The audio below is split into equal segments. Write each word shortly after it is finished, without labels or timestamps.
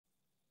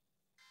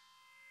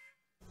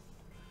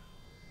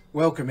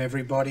Welcome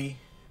everybody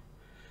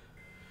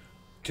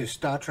to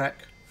Star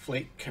Trek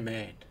Fleet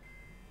Command.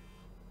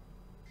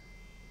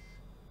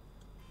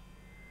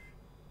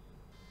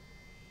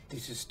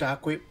 This is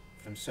Starquip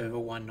from Server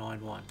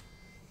 191.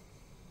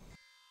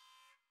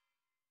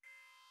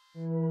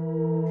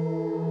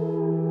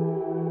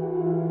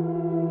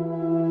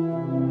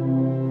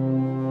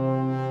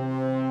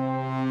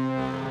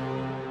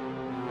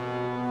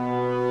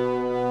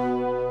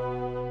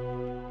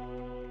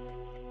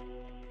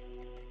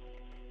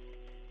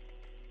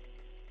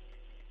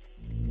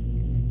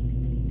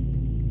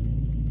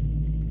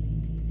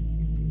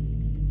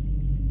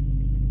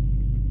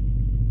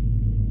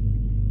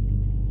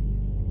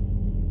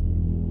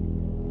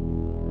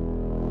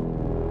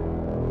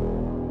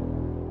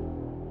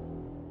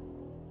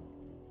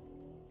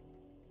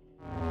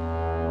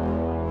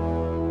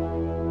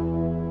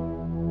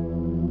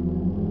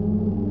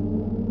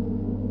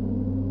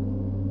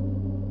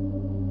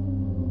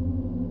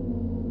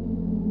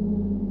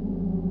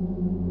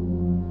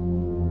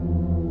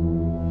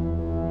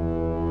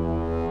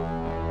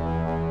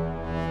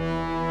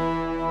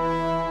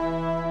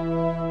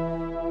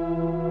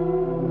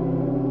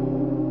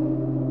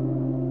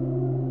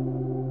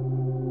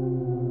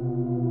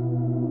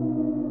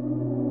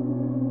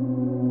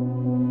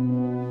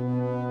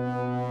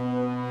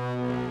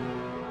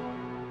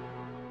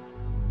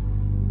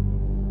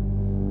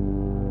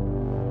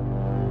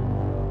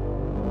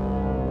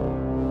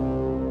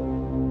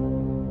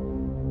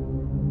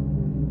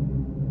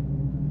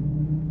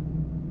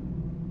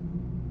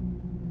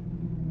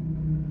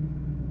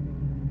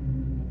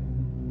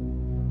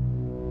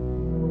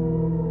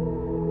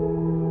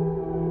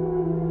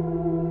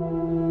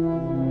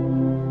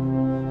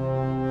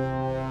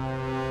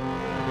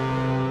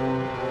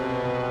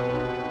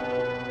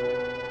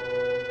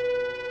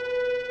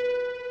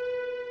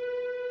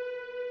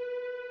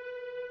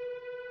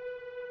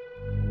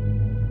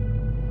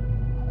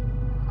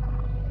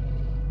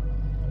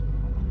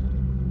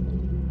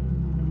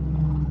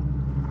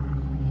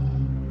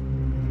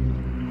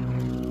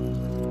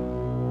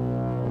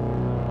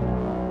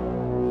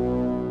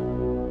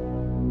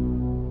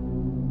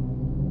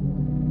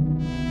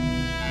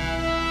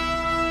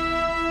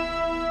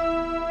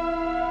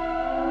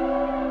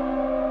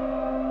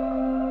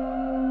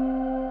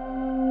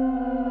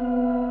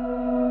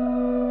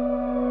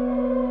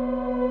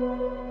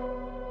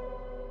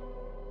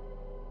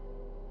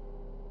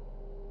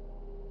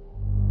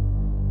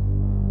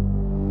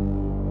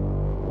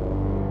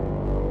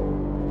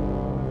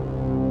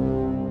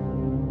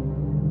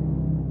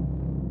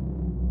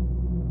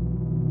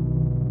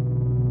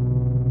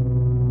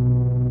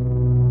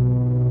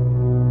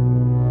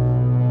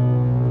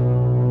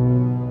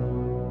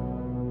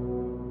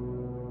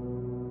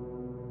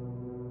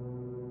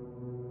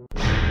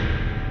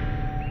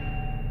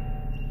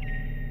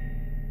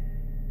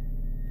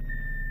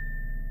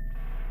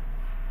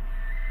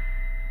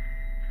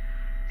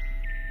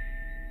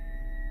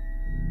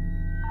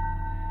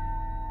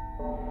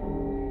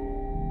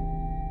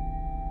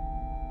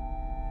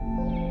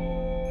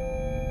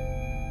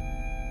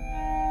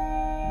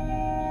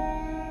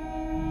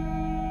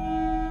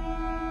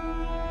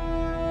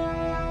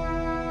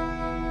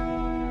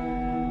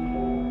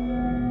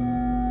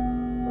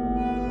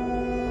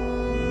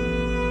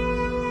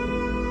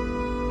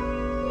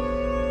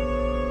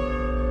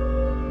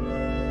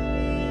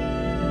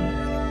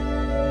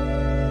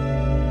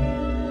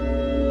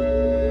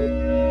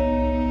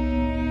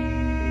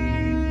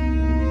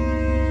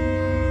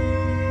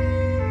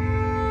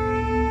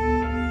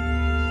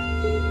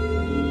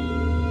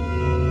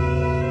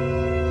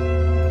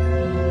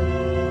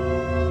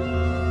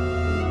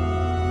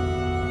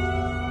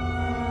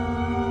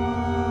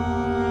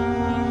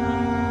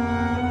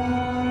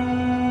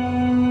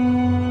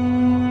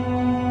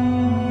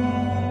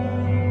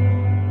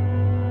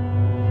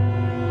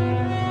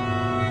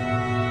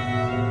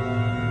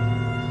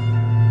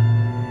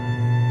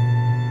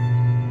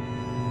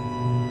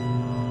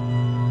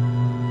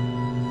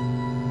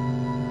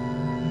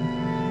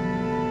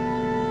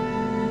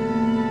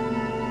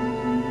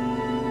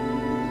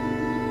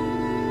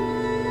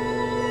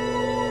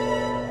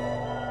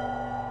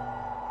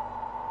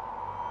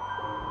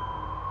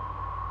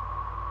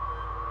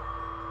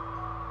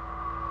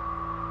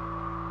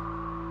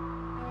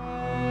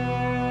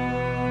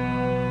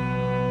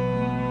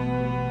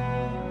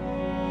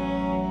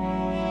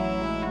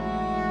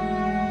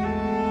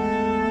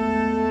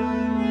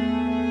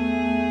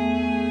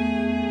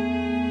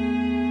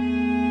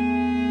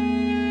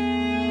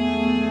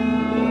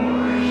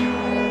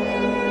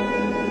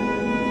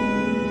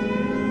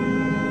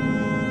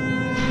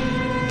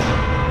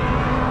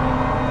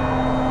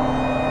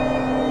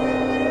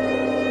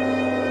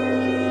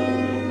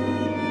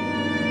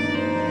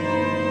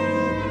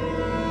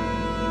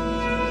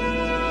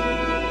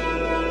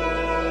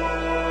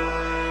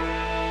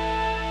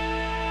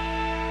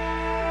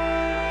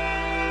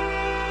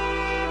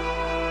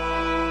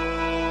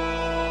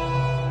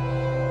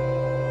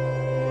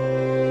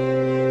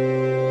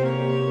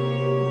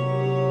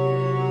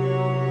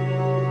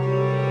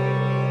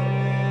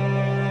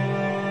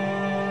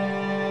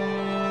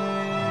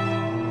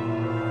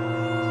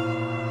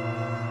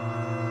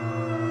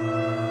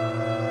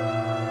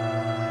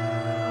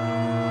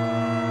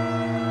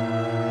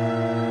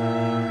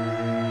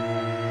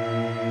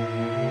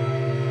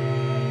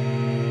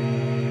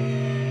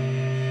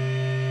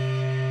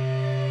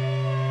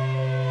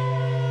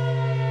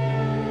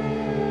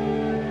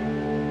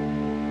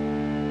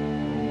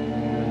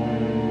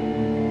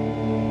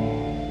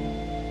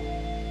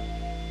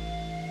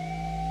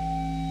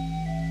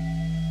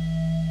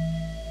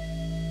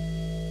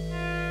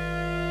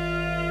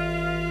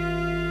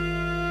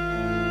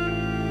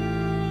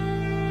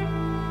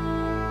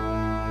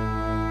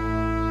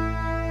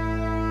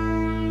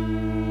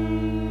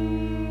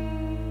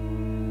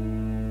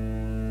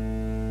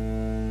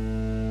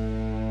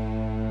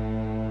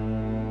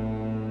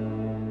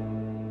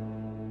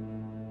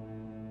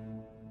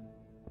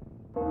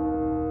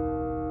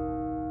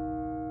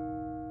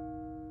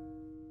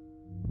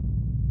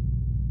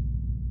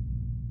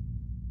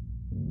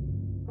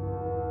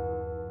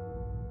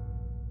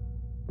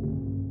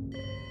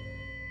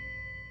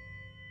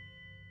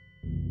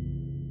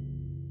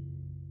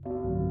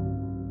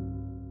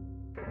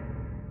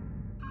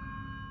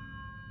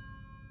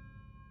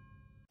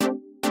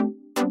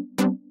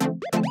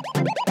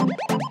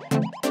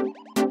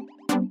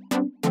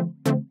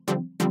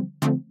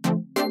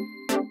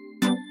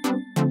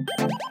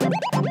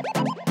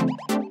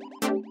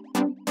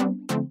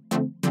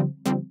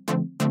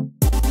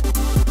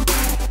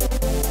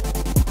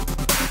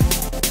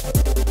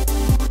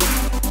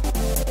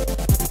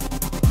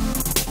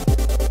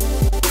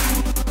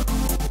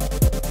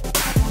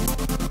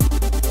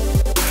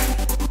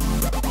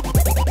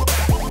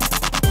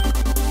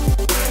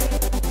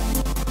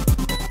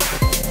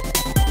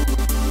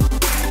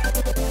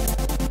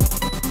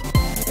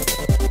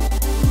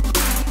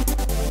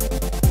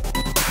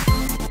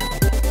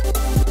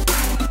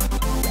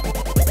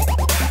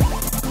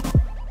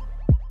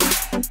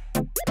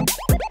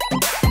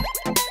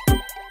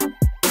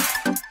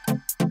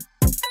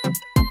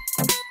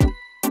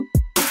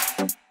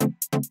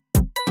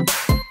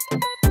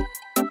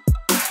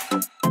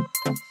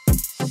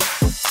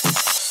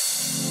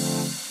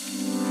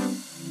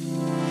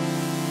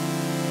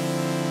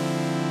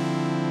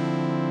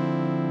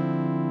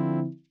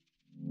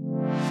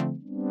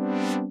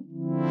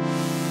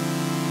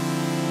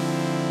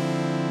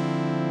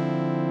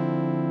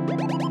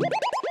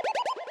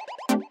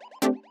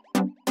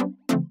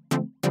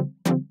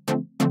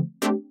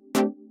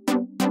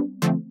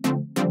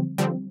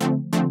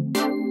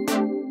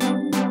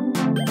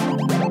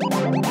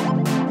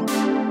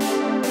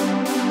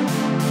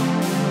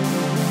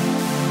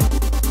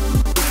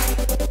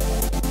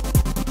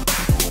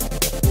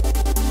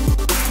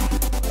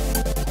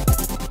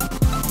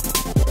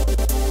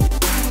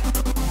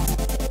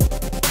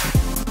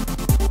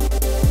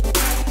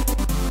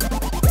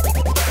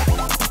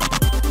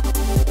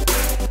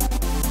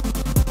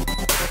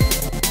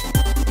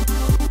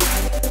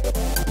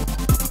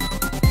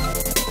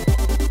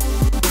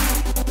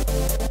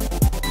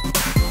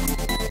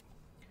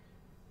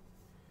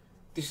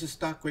 This is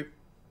Starquip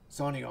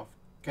signing off.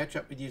 Catch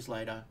up with you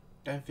later.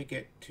 Don't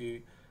forget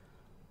to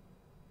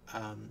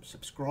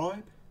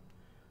subscribe,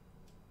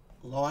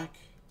 like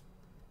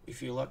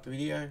if you like the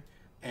video,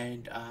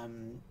 and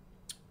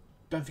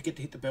don't forget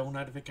to hit the bell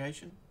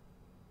notification.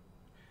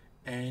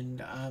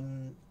 And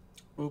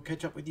we'll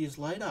catch up with you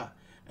later.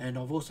 And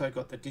I've also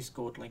got the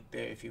Discord link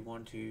there if you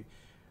want to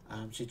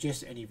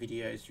suggest any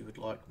videos you would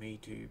like me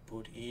to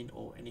put in,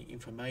 or any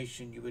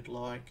information you would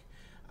like.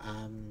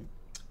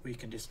 We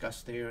can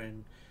discuss there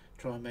and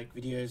try and make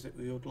videos that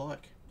we would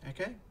like.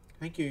 Okay,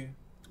 thank you.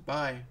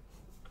 Bye.